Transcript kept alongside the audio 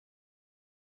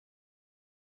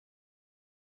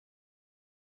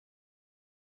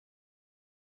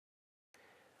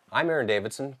I'm Aaron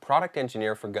Davidson, Product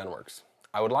Engineer for Gunwerks.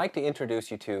 I would like to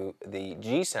introduce you to the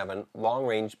G7 Long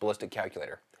Range Ballistic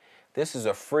Calculator. This is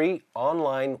a free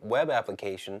online web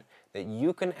application that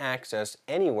you can access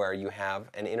anywhere you have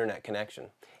an internet connection.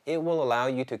 It will allow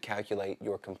you to calculate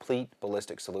your complete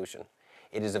ballistic solution.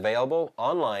 It is available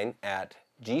online at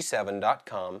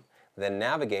G7.com, then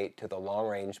navigate to the Long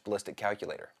Range Ballistic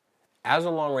Calculator. As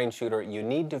a long-range shooter, you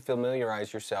need to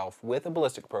familiarize yourself with a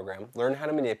ballistic program, learn how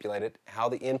to manipulate it, how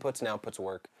the inputs and outputs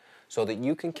work, so that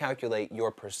you can calculate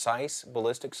your precise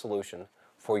ballistic solution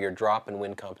for your drop and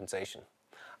wind compensation.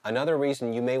 Another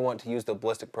reason you may want to use the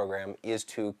ballistic program is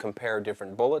to compare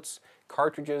different bullets,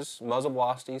 cartridges, muzzle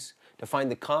velocities, to find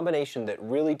the combination that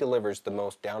really delivers the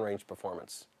most downrange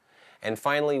performance. And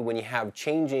finally, when you have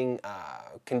changing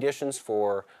conditions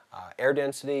for air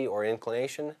density or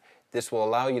inclination, this will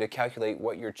allow you to calculate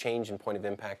what your change in point of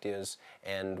impact is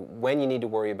and when you need to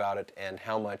worry about it and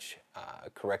how much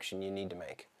correction you need to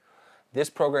make. This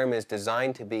program is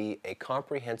designed to be a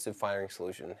comprehensive firing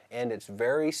solution, and it's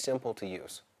very simple to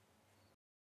use.